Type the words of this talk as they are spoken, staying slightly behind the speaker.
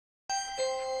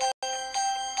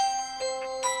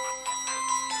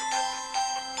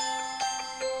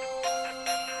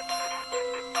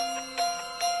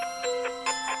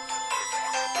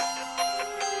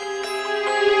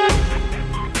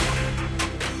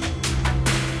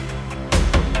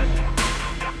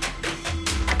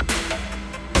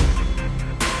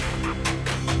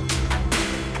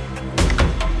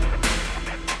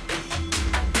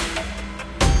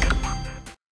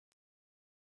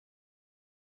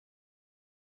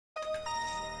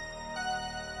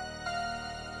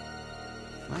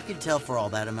I can tell for all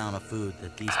that amount of food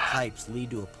that these pipes lead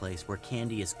to a place where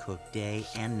candy is cooked day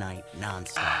and night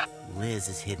nonstop. Liz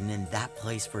is hidden in that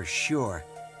place for sure.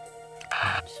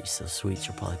 God, she's so sweet,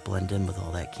 she'll probably blend in with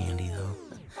all that candy, though.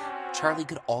 Charlie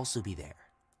could also be there.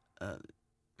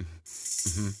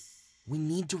 Mm-hmm. We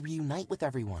need to reunite with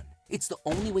everyone. It's the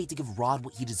only way to give Rod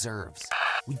what he deserves.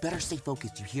 We better stay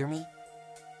focused, you hear me?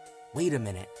 Wait a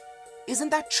minute. Isn't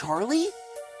that Charlie?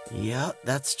 Yeah,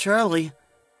 that's Charlie.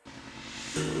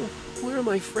 Where are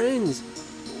my friends?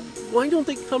 Why don't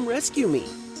they come rescue me?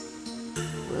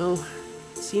 Well,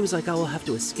 it seems like I will have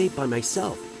to escape by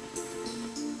myself.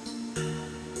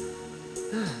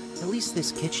 At least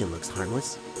this kitchen looks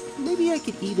harmless. Maybe I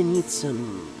could even eat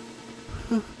some...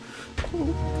 Oh,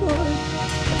 God.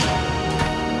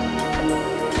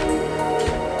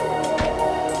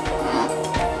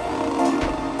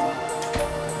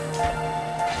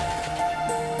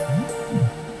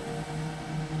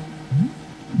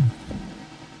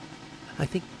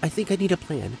 I think I need a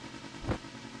plan.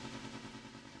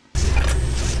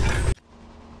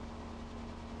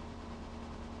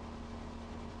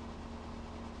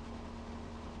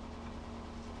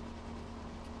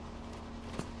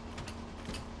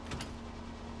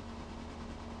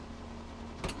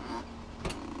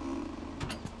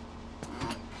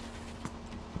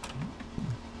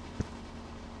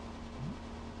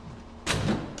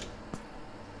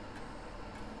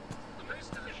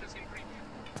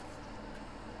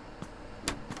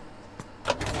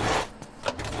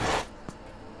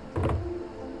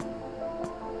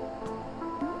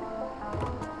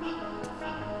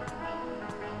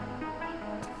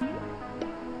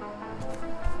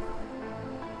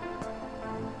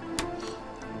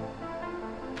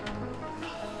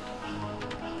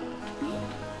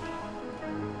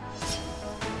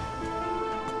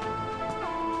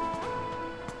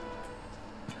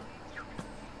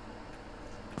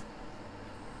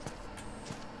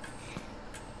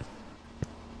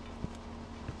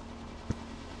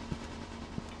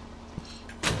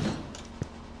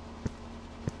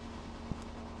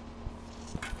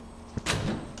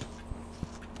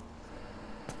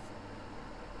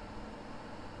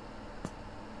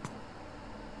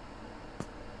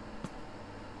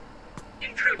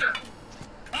 Intruder!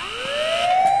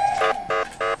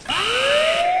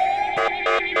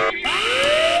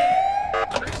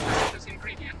 Most delicious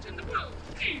ingredient in the world.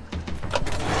 Keep.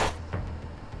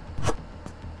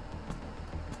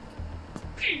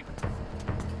 Keep.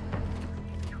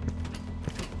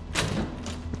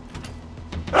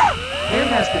 Where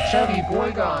has the chubby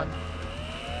boy gone?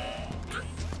 1,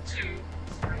 2,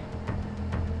 3.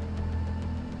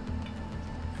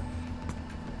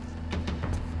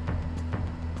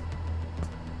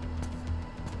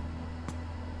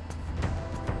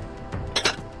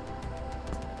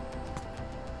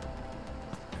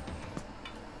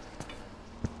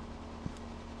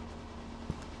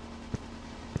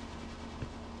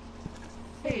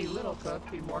 Hey, little cook,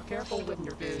 be more careful with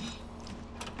your food.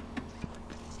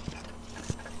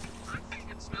 I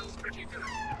think it smells pretty good.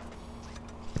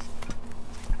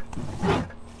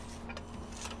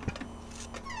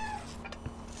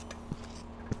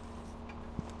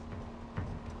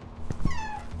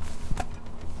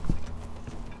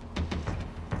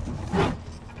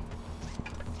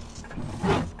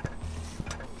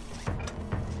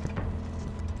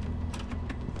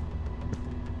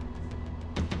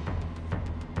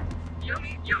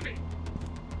 Yummy, yummy.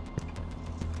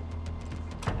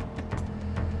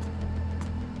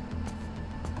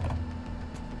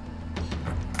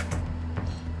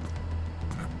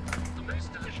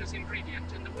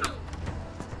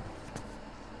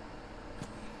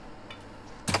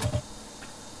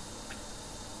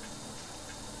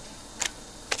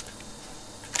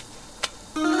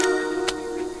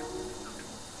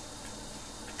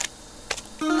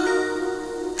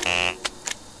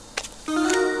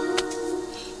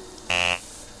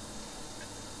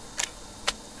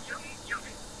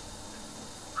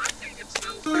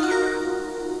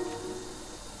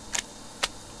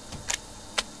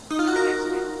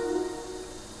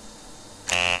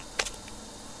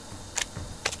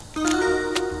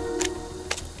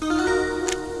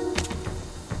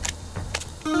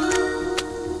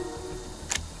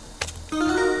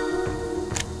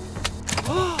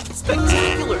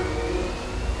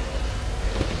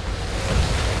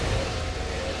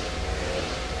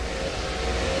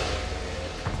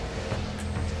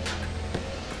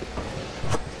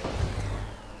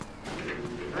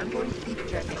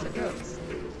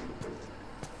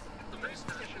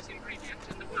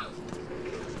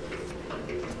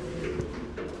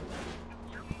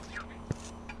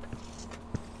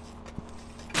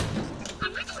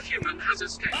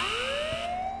 escape.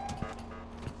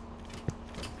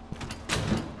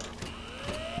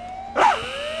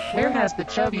 Where has the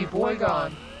chubby boy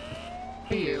gone?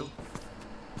 You.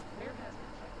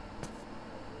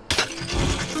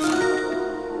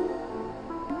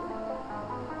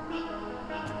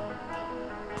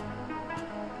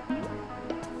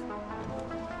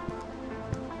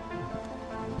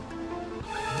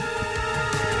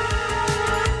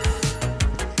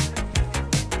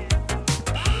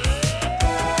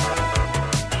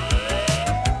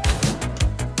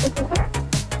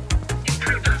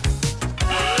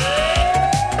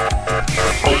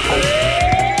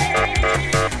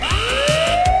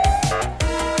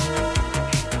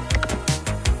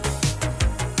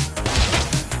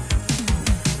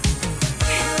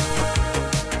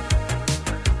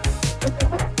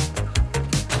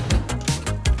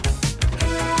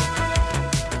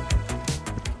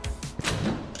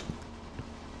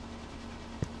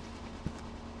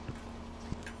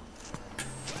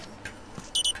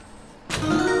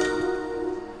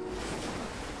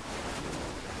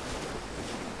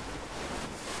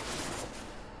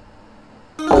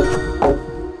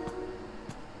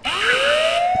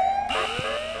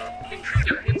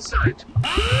 Intruder in sight.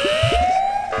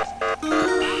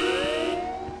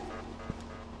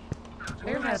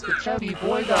 Where has the chubby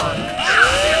boy gone?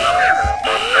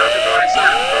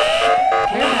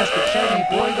 Where has the chubby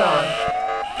boy gone?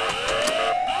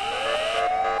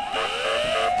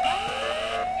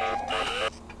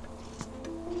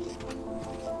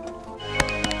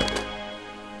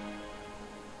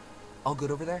 All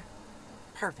good over there?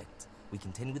 Perfect. We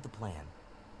continue with the plan.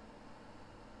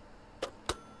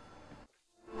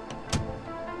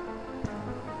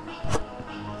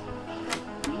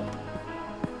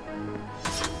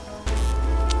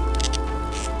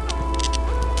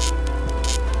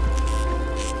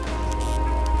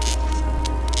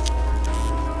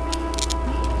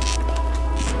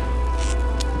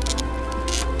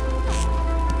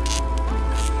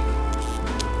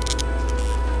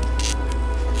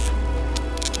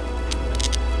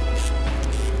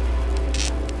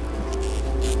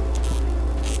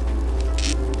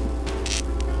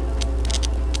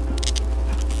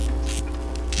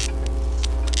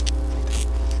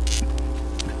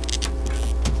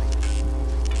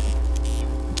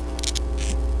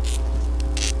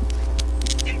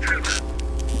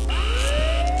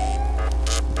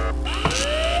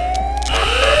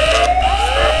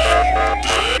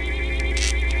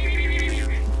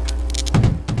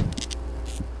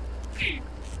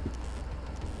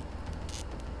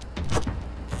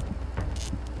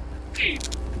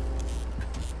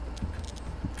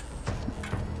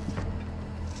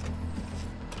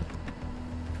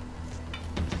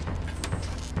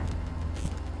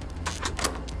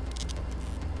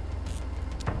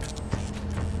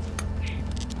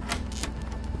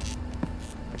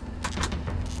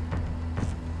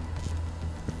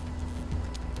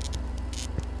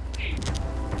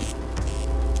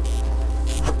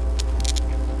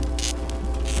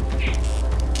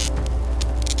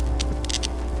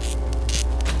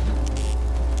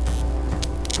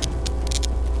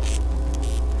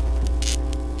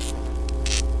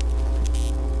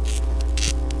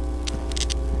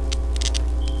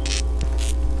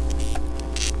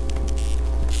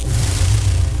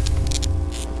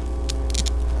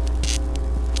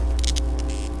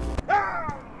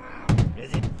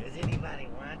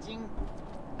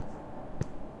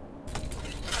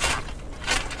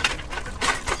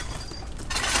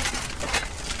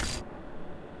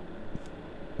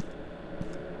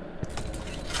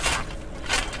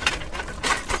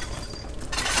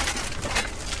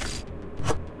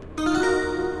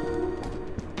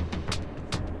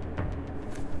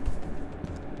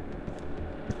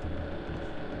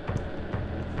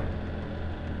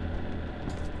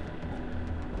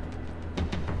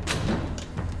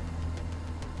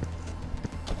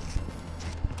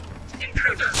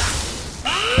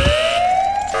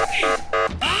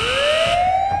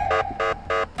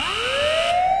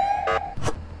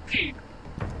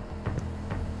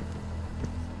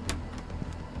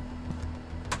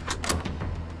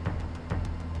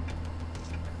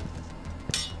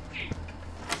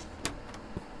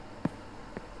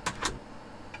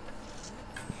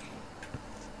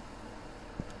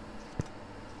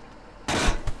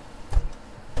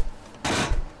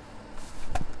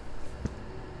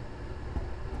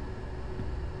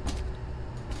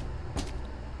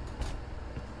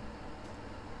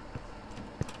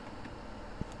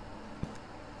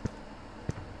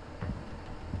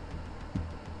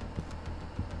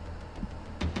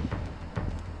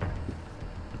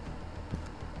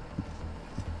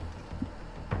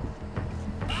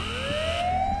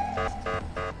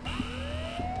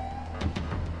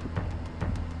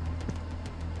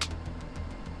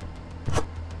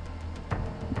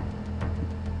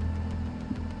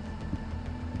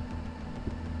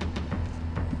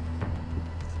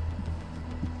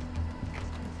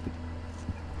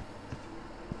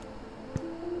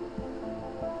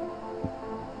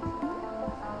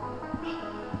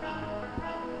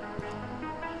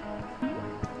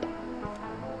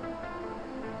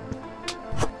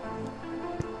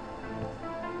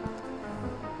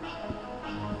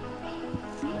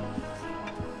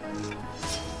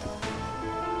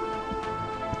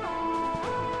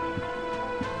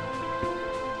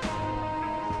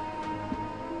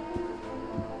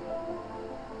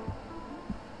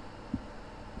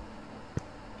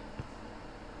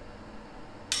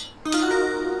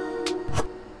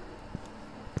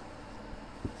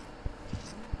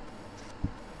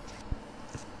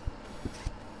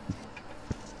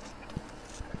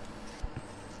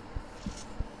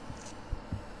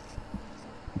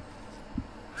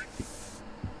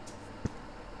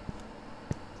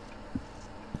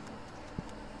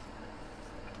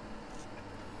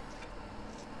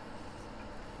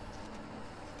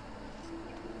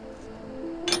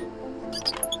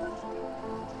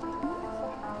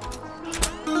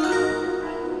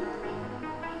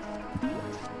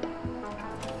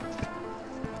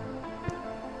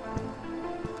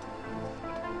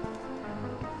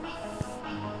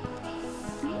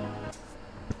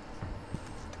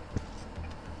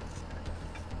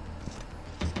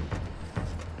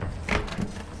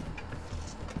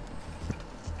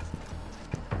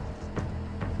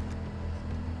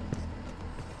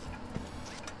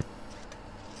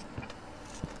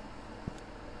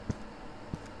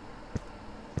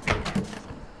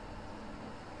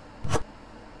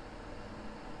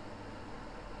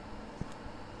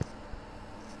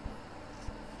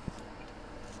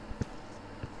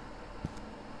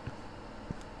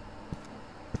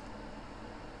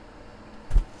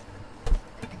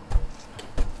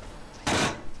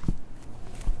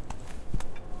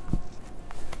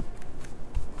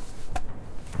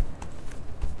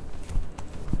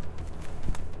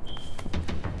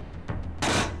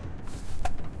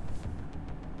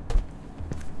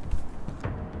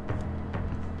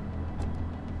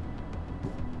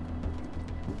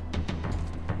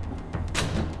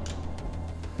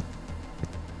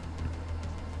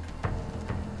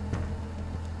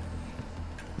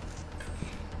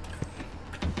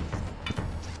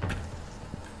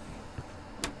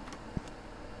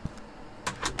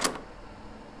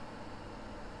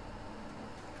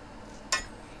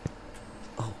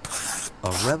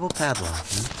 rebel padlock,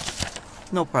 huh?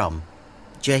 No problem.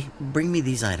 Jay, bring me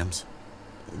these items.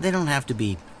 They don't have to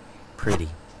be pretty.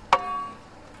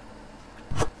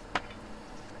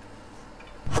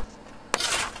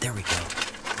 There we go.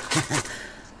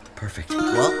 Perfect.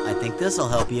 Well, I think this'll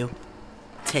help you.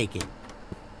 Take it.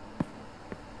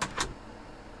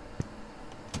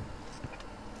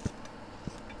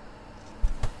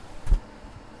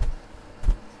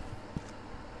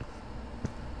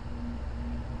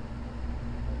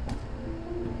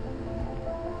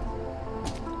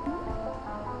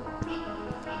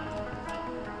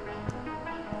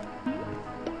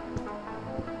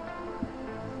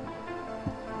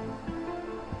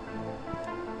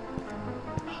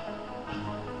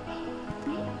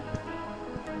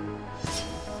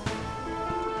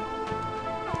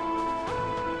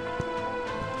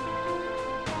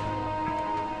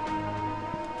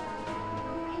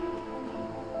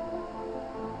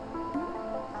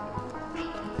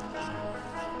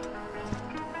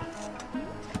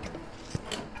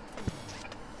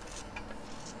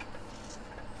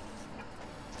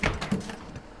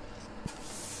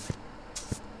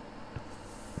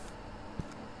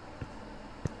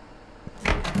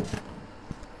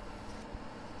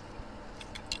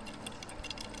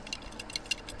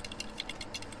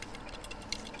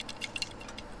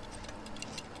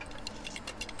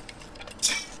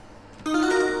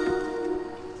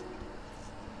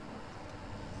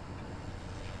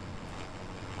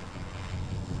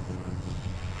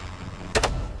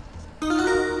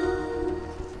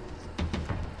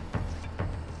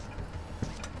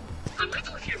 The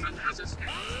little human has escaped.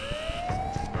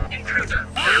 Intruder,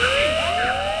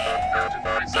 out of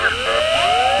my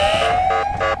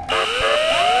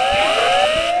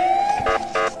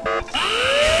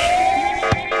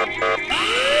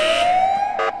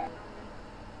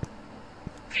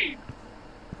Keep.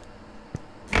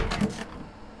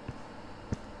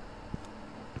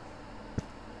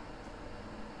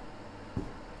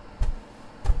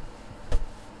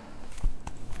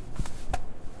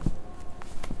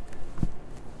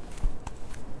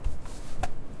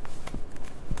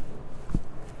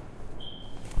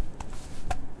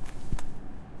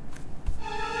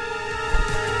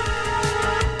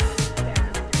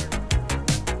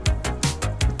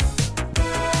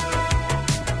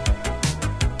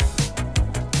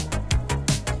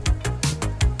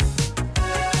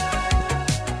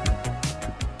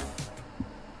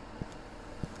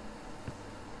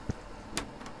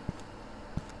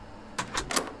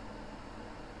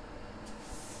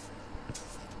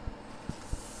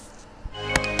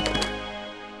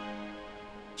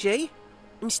 Jay,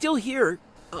 I'm still here.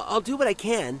 I'll do what I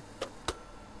can.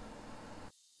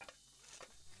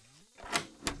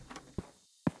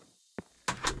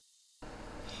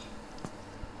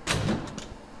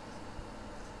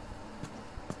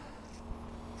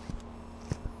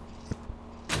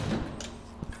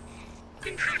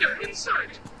 Intruder in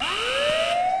sight.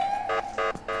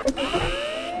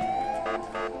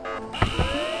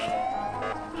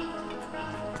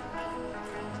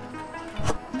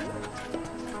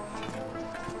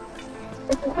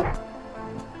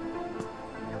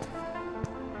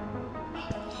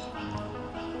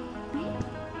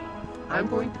 I'm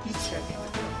going to keep checking.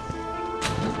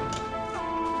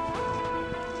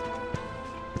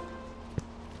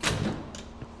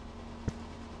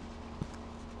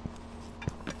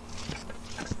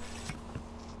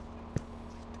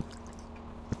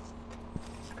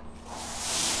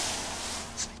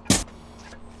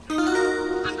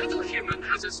 The little human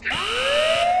has escaped.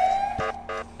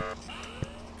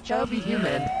 Chubby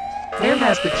human. Where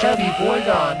has the chubby boy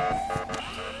gone?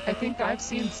 I think I've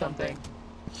seen something.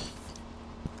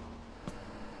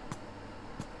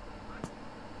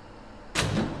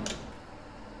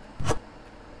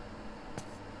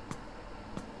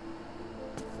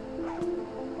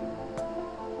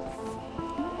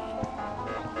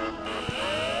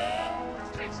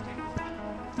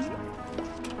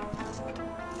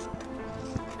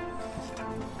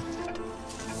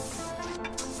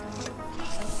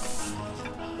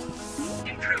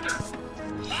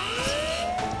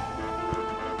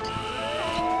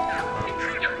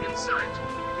 Intruder in sight.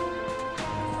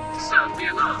 Sound the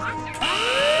alarm.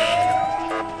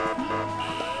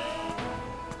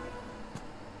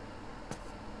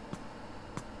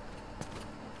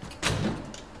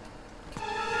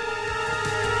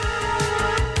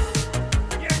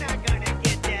 You're not gonna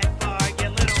get that far, you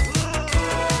little...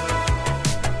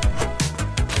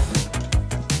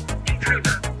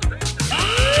 Intruder.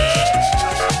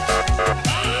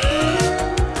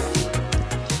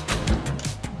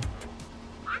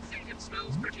 I think it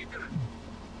smells pretty good.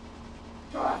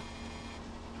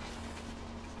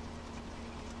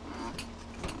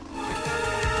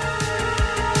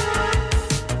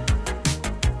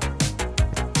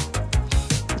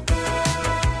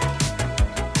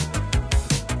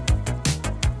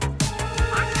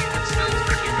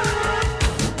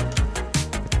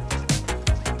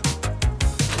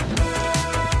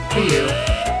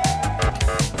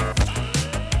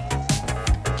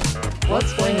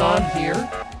 What's going on here?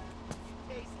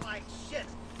 Tastes like shit.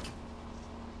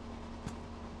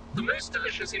 The most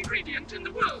delicious ingredient in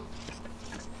the world.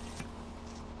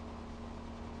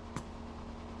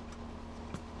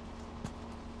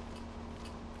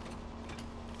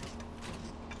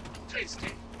 Tasty.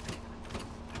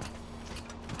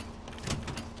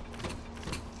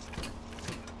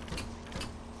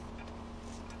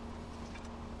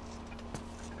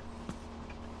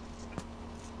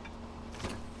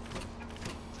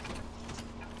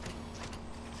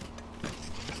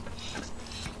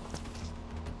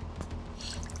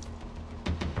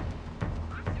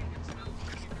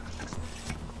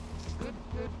 Good,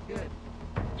 good, good.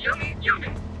 Yummy, yummy.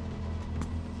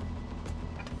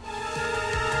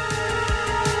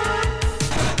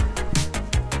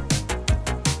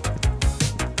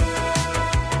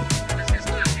 This is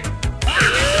dirty.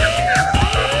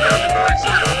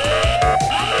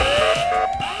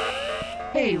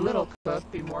 Hey, little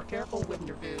cook, be more careful with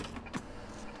your food.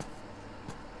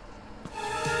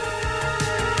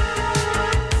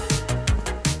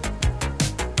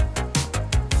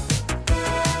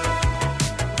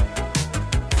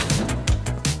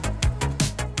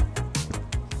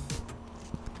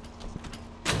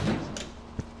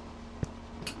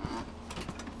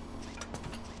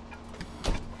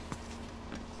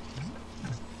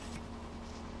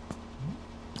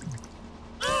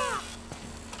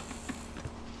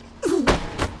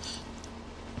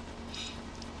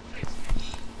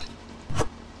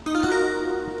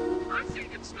 I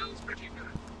think it smells pretty good.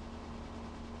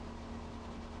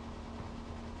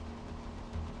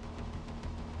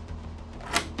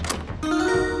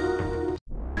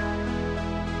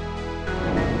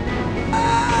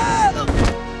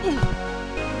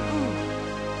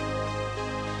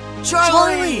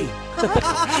 Charlie!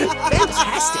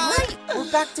 Fantastic! Right,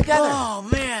 we're back together. Oh,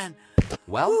 man.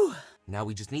 Well, now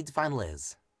we just need to find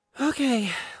Liz. Okay,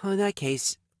 well, in that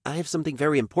case, I have something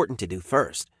very important to do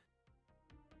first.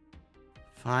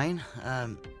 Fine.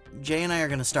 Jay and I are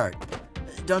gonna start.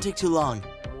 Don't take too long.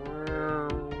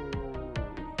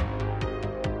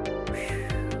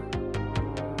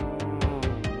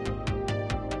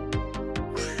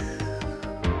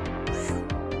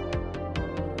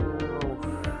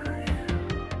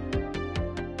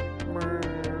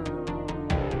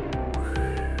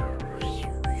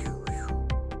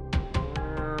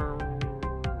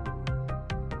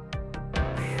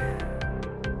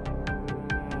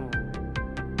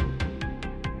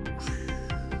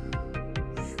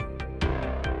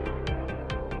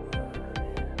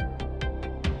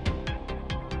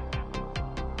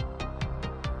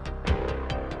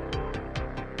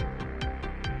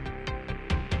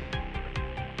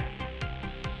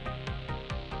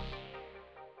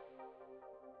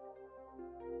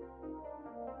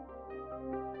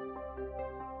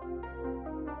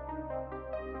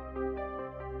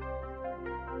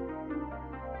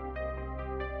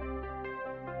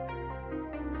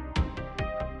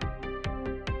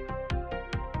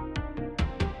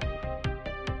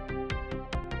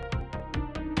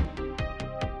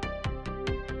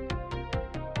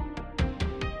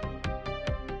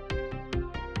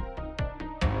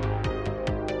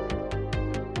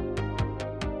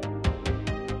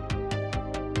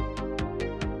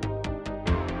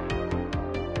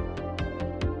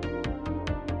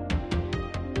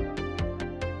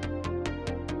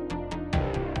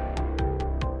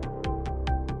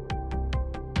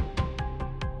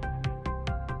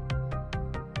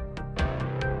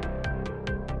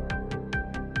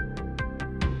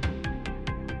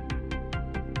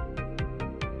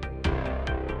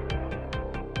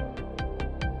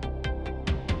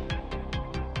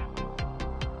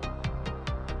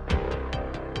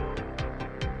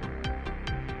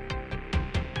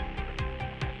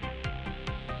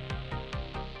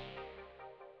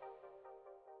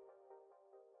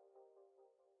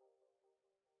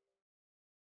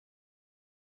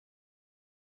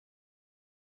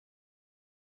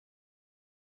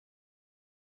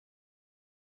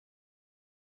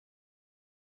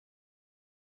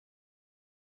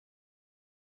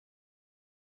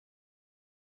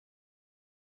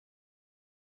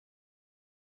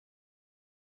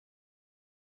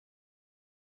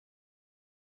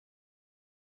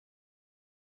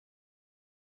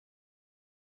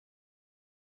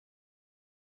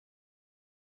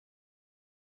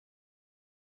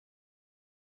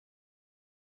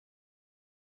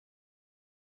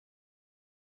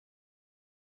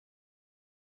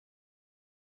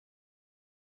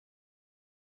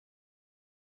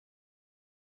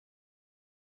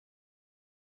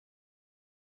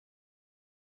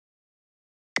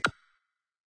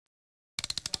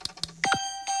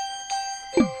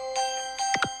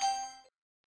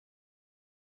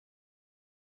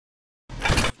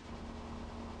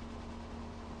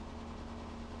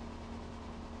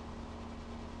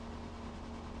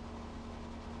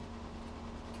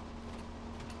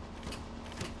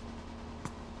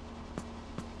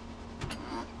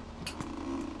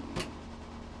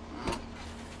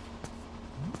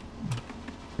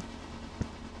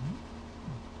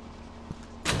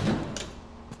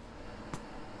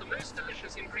 most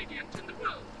delicious ingredient in the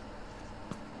world.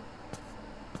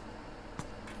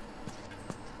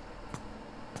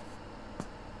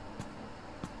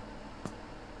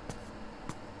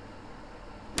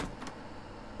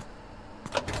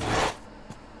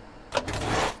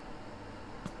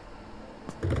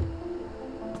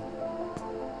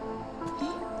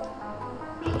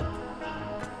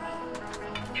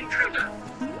 Intruder!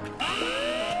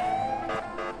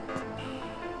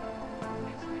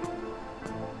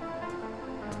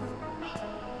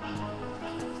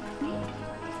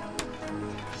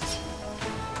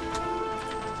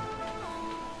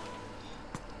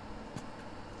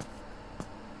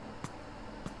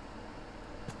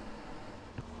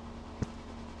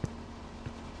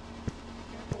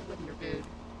 Careful with your food.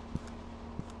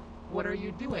 What are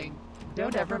you doing?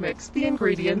 Don't ever mix the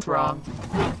ingredients wrong.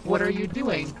 What are you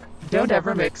doing? Don't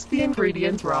ever mix the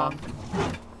ingredients wrong.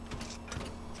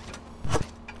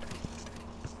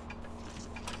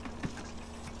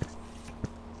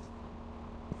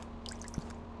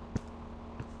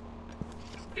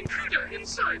 Intruder in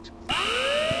sight!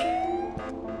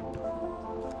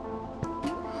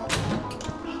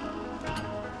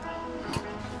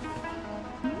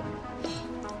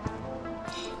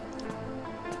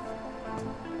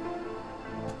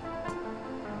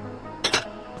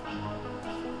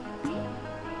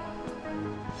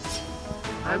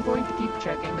 I'm going to keep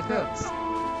checking the cooks.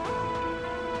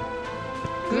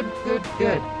 Good, good,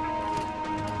 good.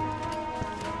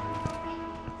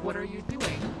 What are you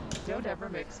doing? Don't ever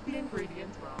mix the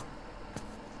ingredients wrong.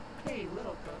 Hey,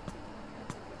 little cook.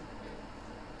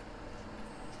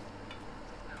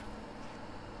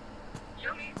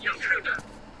 Yummy intruder!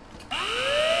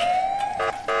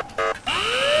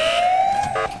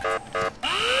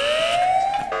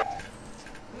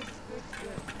 Good, good,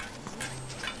 good.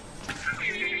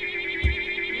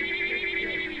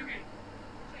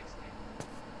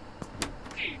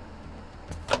 Deep.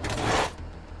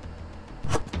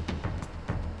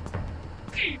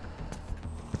 Deep.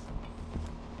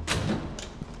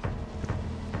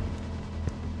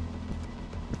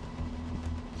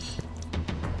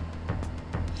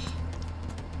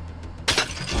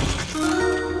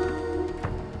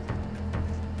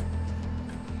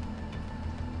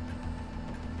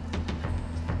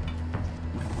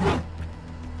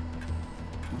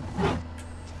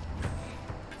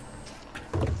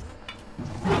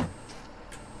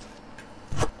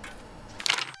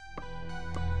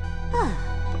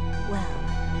 Well,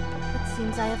 it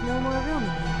seems I have no more room in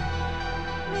here.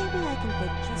 Maybe I can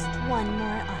fit just one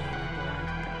more iron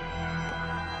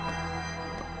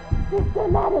aboard. Sister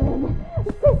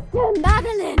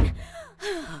Madeline!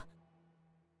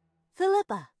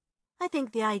 Philippa, I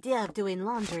think the idea of doing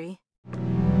laundry...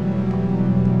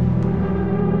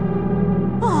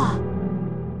 Ah!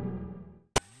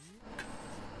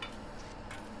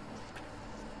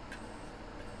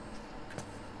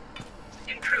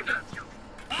 Intruder!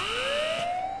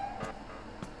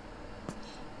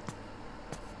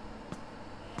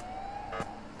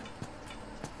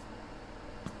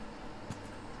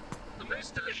 The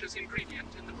most delicious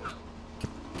ingredient in the world.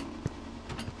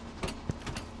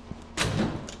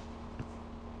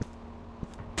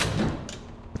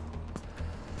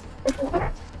 The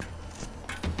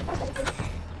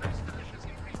most delicious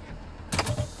ingredient.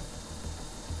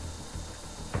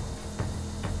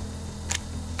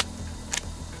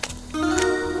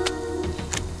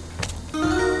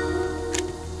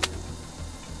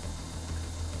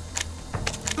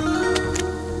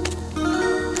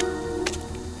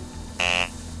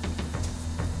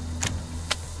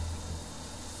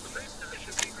 The most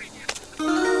delicious ingredient in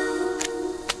the world.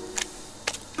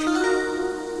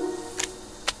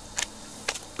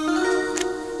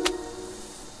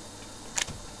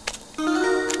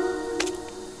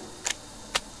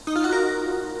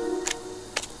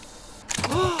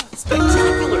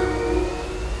 Spectacular!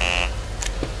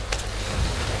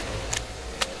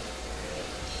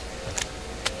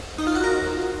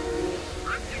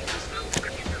 I think this smells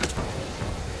pretty good.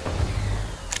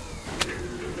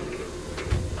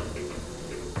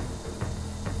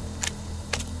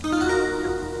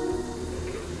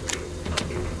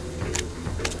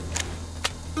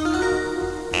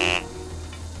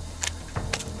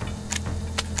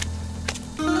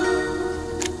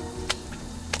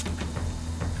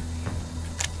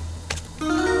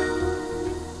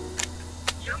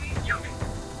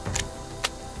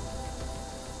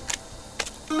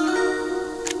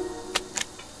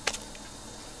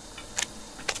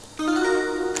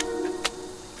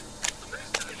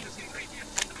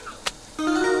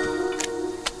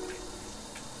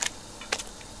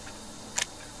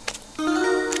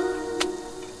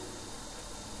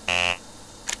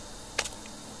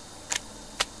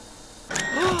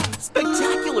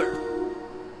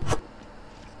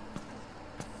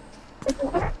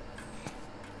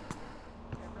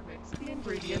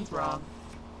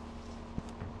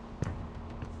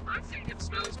 it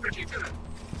smells pretty good.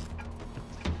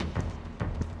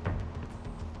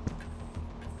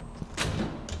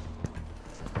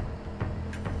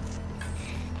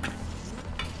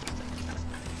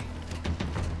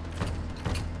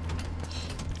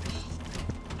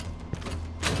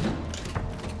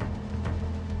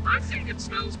 I think it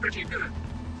smells pretty good.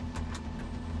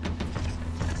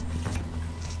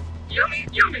 Yummy,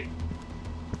 yummy.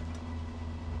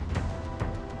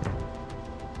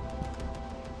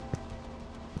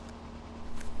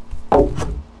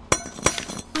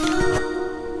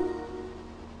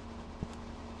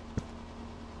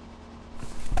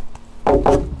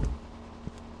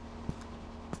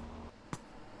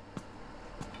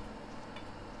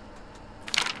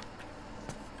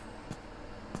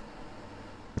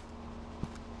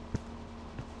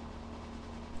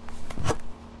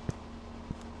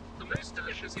 The most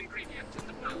delicious ingredient in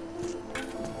the world.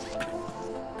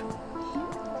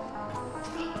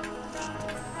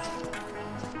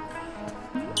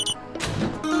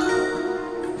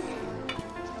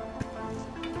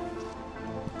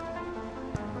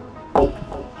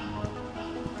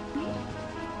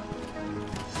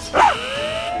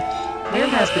 Where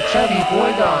has the chubby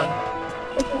boy gone?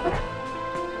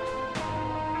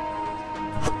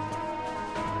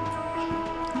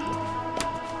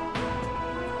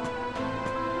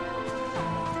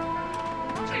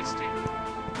 Tasty.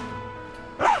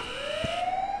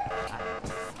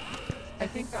 I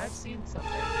think I've seen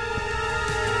something.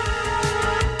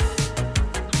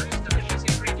 The most delicious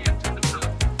ingredient in the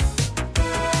world.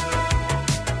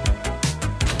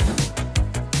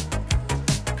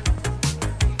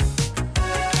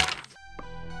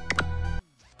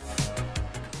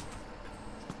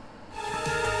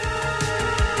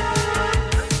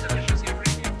 The most delicious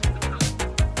ingredient in the world.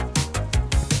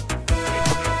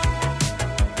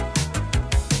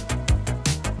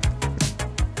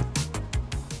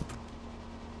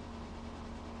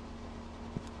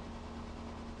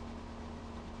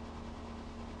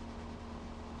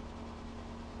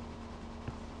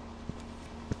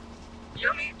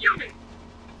 Yummy, yummy.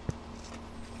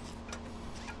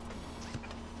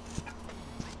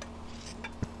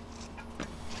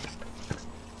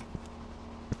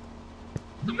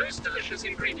 The most delicious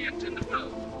ingredient in the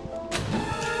world.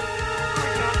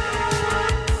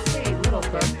 Hey, little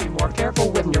cook, be more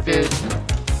careful with your food.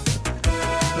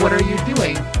 What are you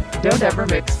doing? Don't ever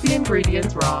mix the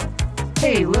ingredients wrong.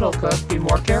 Hey, little cook, be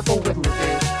more careful with your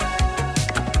food.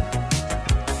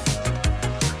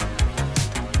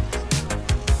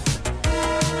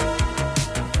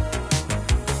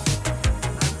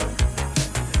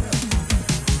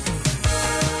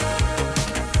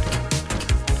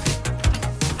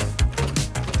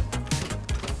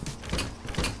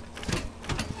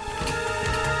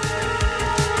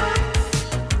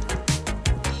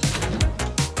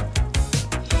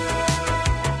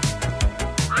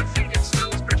 I think it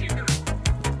smells pretty good.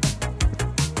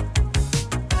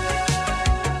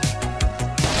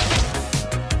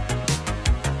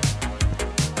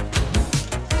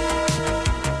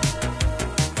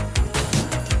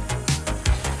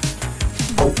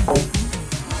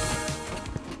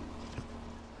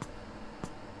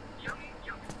 Yummy,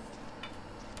 yummy.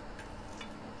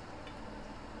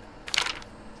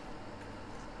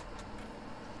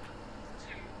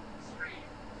 Two, three.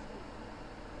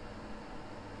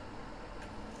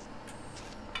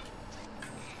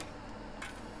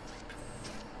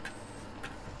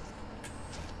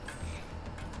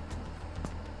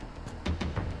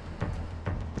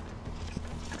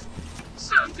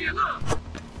 Sound the alarm.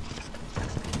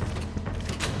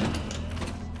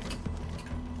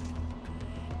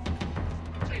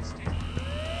 Tasty.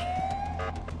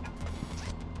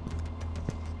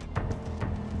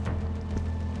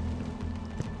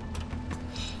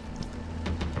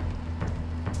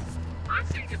 I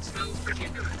think it smells pretty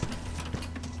good.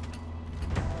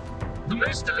 The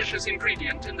most delicious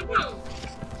ingredient in the world.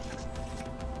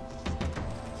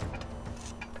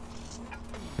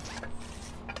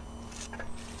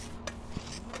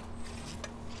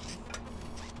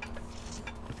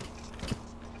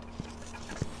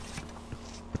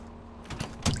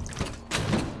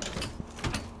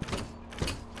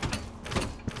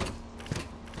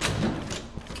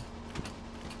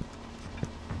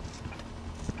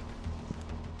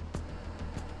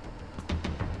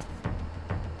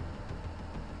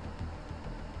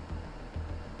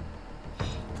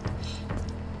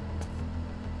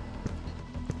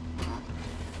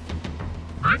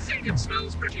 I think it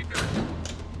smells pretty good.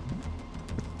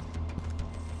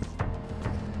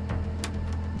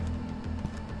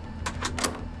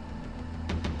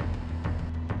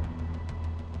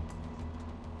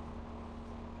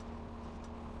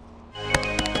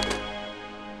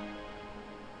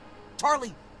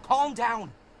 Charlie, calm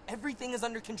down. Everything is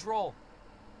under control.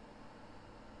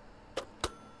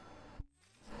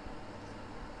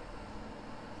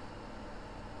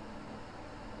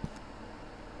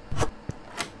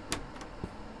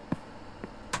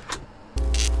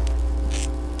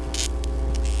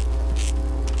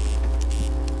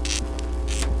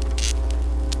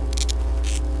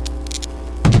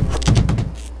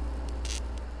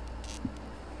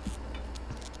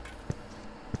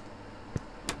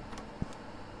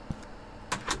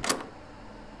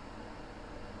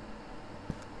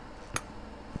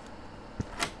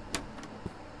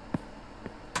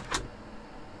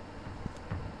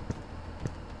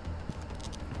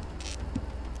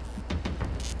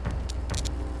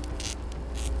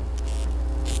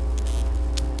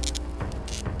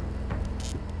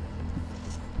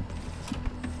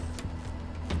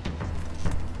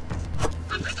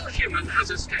 Human has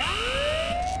escaped.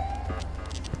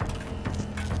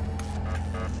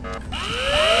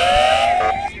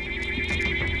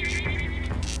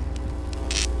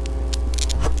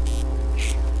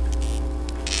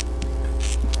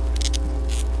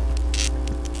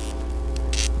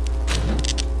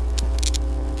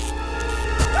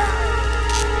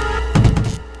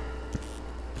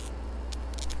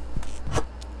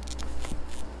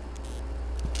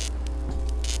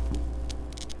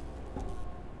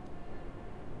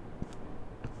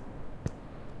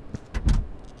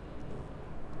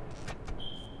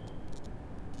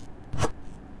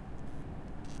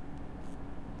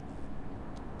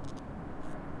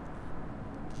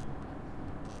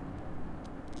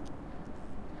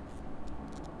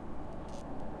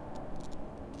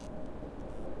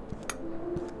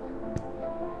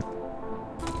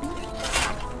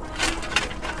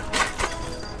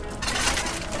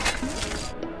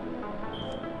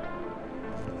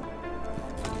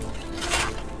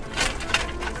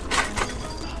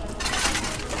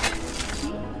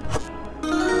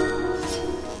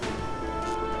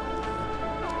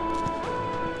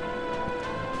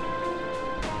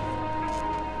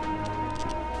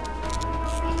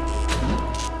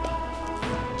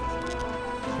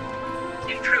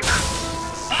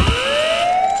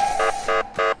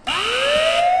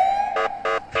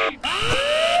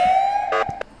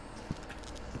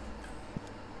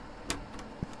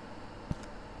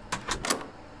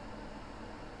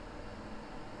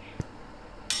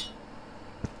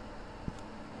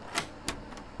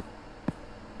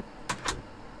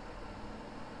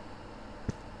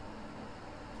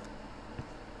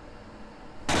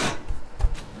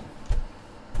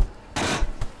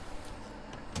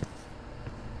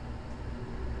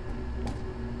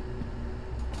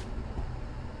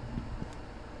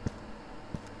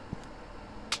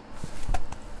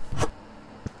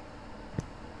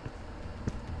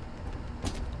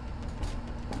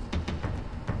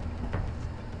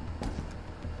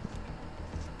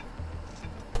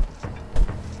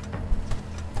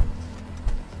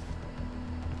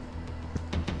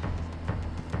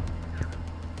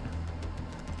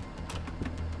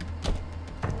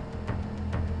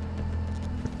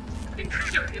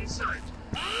 Intruder in sight.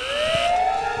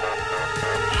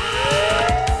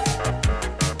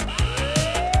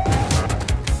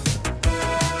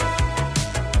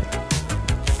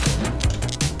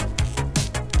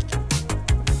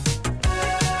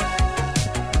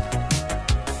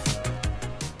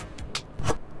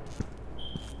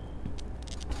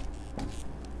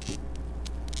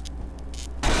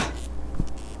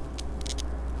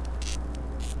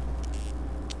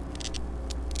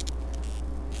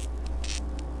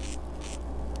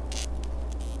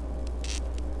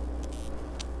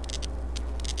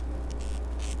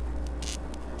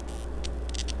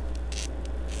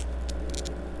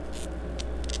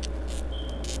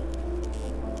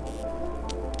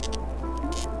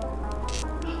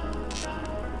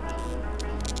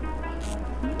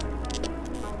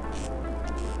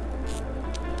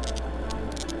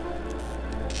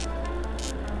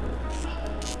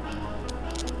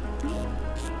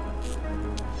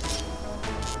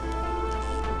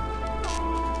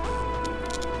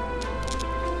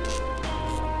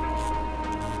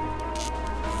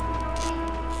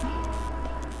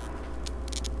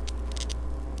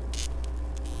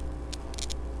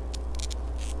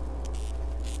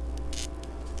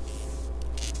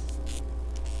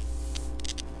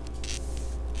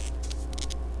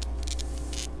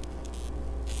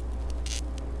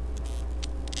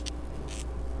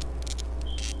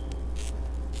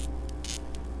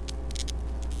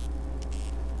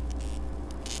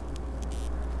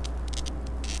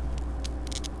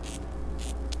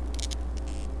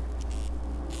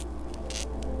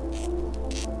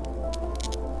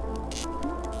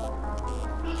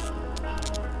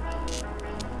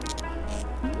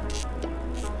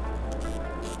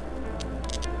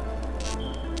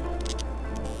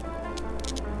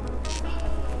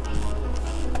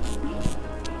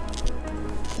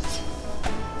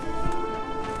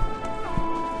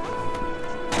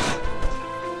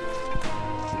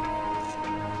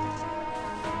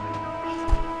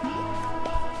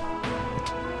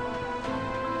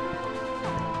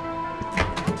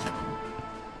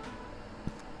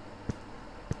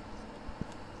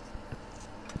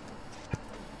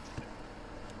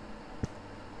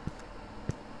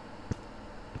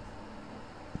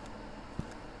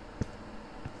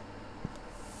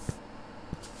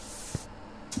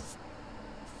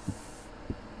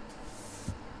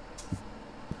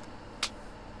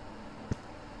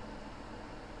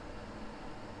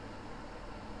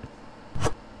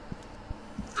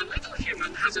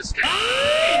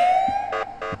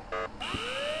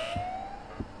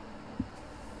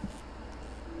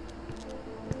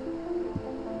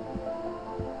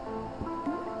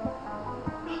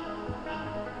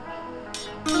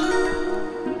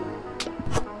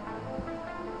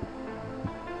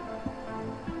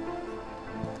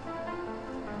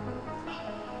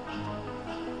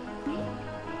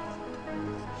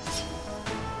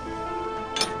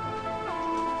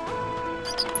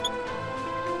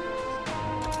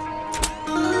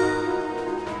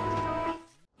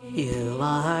 You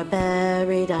are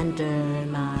buried under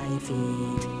my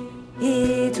feet.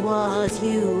 It was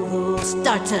you who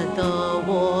started the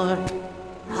war.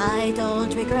 I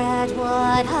don't regret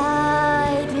what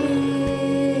I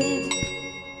did.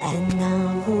 And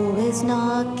now who is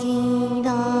knocking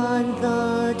on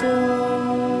the door?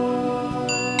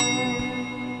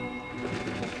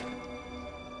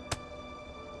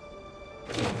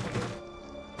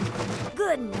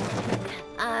 Good morning.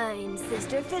 I'm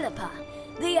Sister Philippa,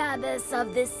 the abbess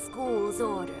of this school's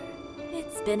order.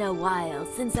 It's been a while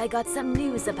since I got some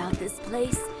news about this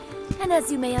place, and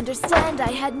as you may understand,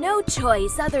 I had no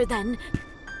choice other than...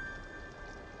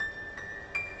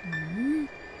 Listen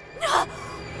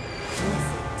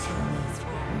to these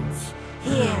words.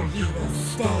 Here you will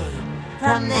stay.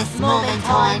 From this moment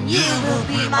on, you will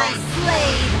be my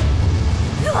slave.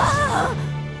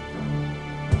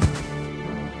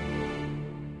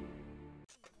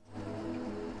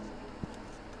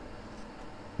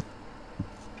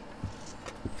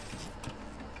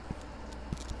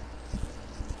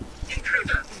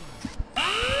 Intruder!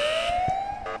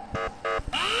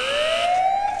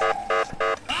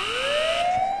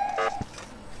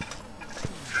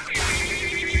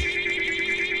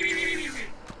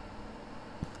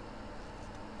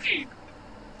 Team.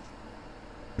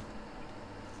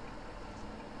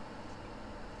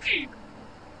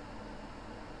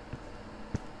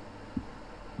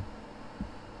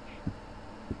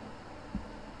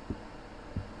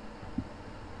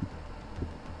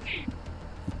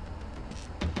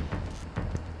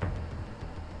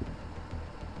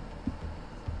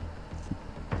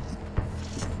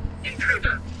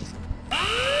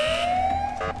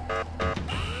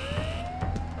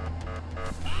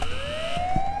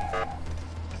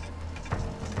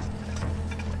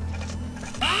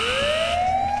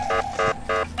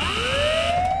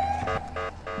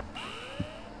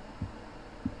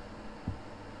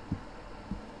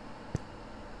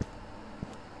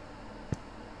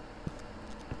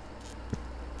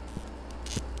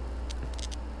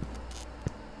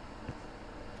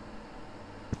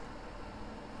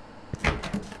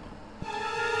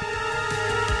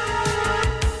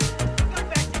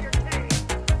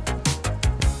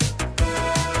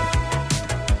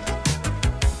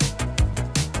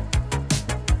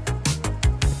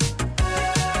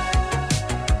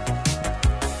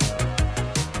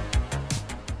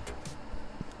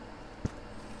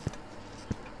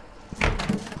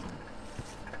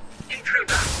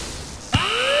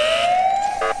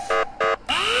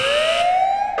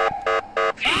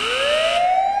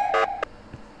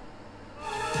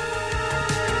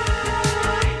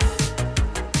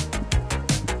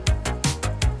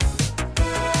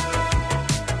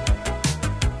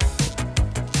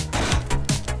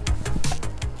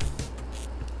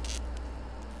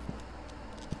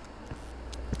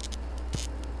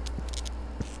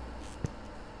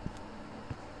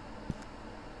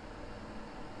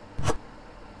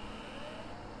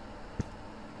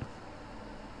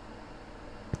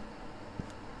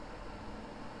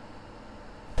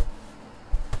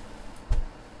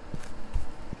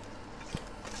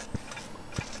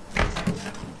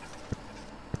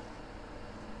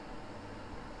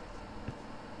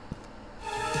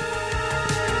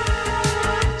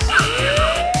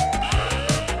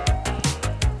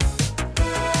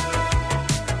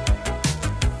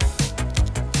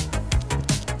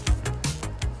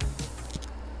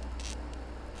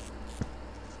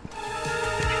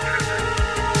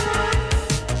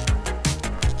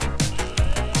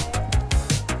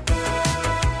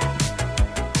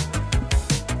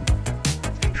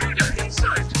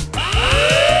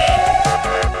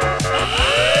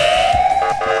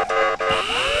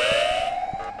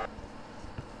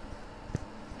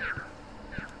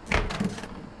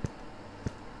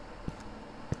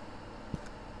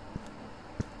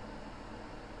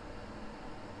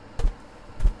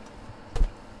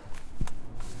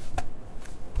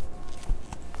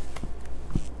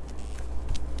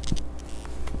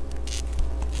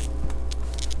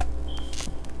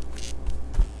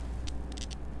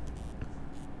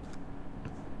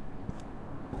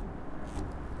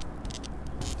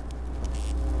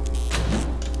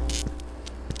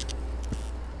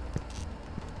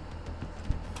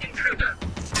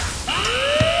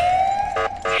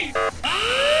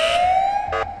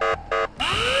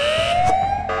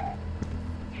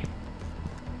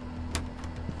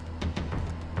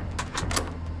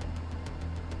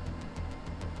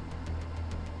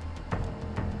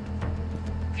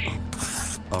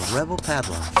 rebel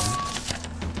padlock, huh?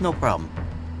 No problem.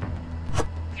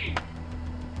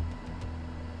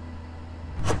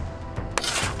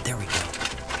 There we go.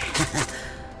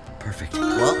 Perfect.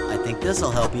 Well, I think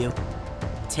this'll help you.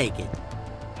 Take it.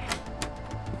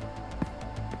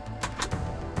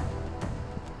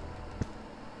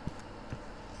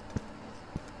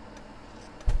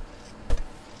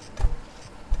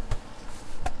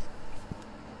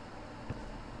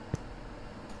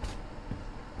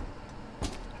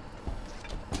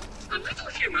 A little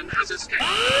human has escaped.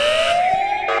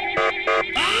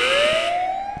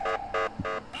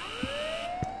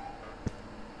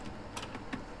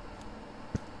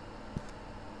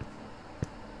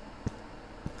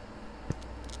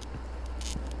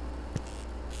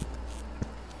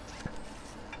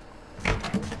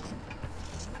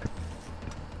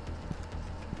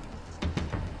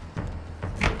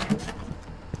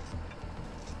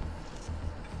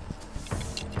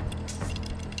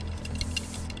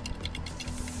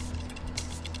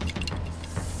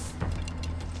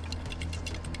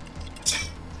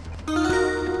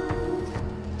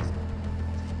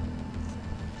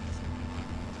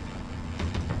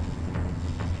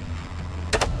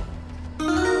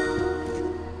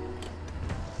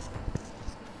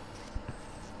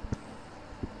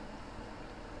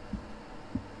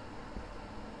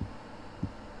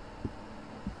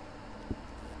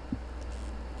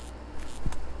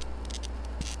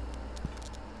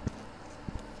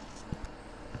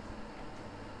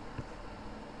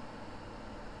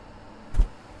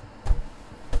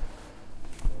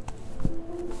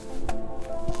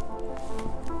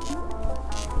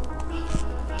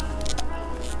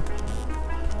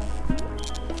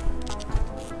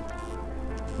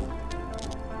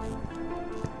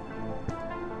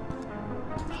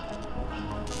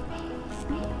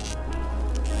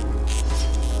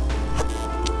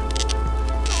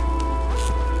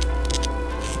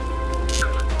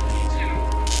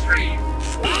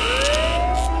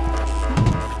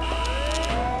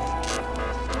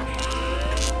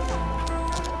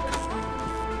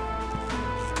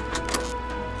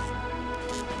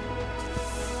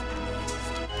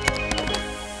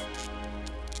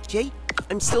 Jay,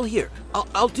 I'm still here.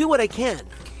 I'll do what I can.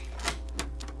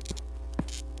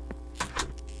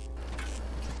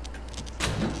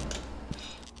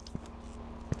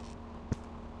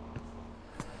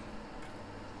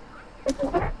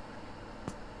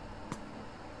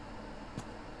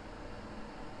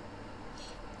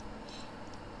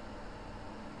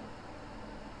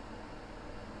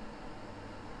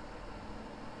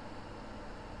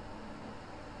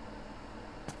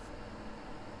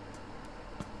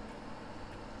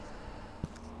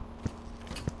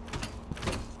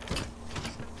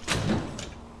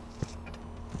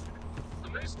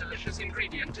 Delicious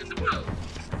ingredient in the world.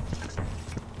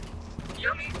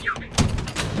 Yummy, yummy.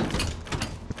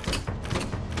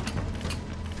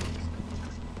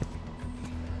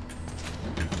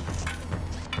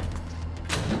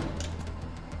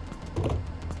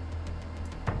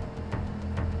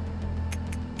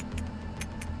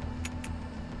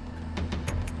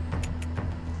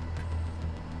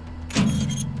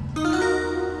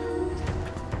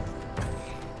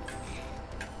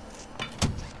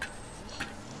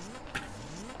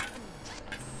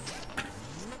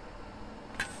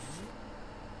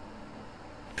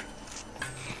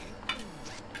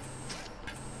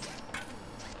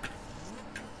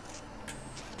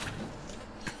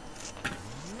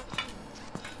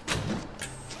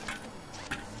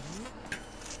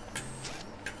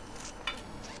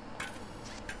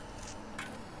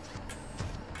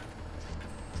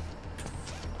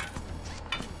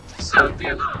 Sound the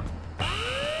alarm.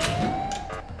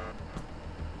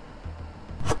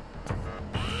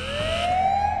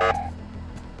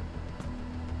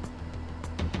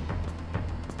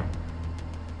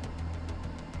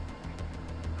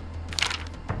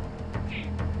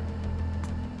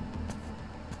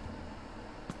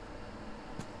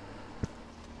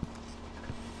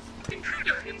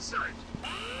 Intruder in sight.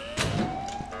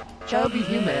 Chubby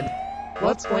human,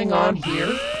 what's going on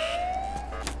here?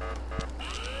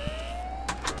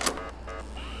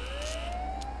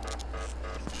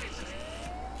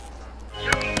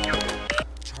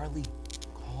 Charlie,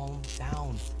 calm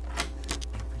down.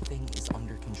 Everything is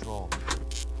under control.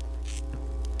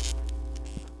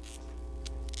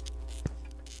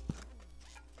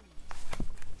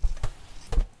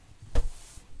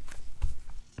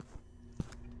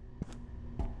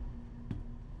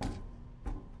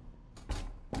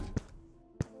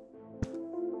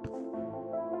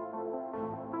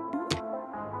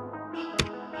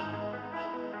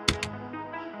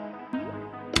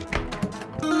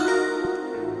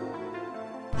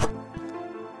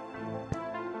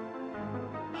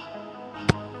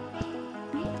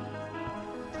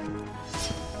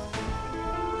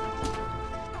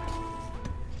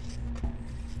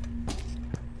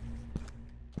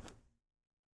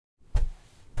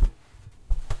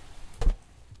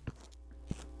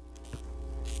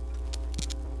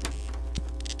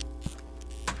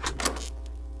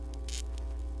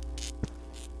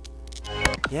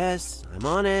 Yes, I'm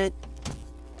on it.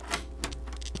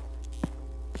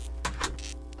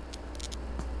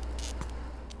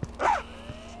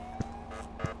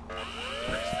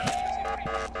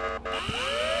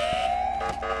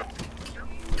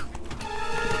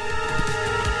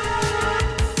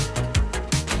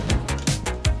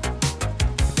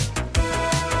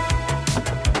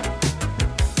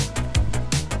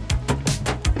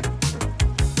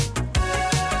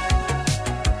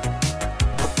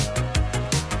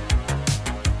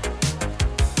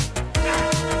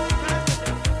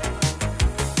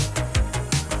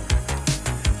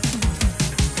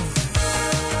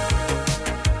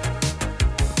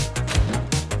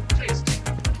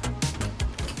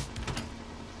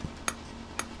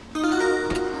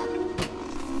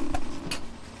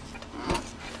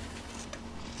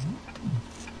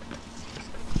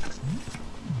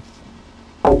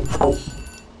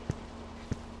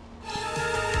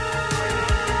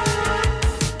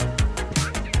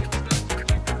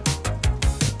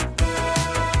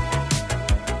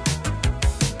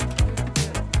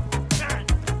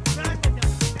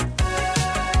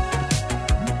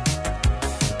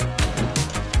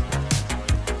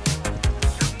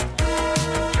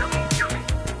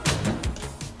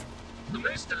 The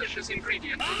most delicious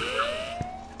ingredient in the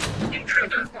world.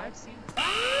 Intruder.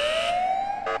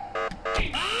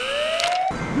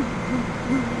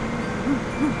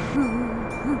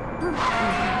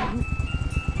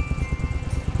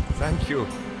 Thank you.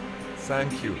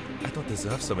 Thank you. I don't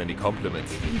deserve so many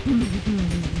compliments.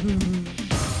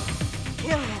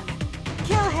 Kill him!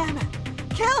 Kill him!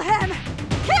 Kill him!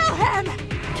 Kill him!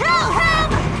 Kill him!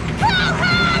 Kill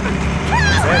him!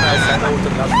 Then I sent out to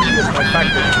Las Vegas, my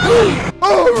factory.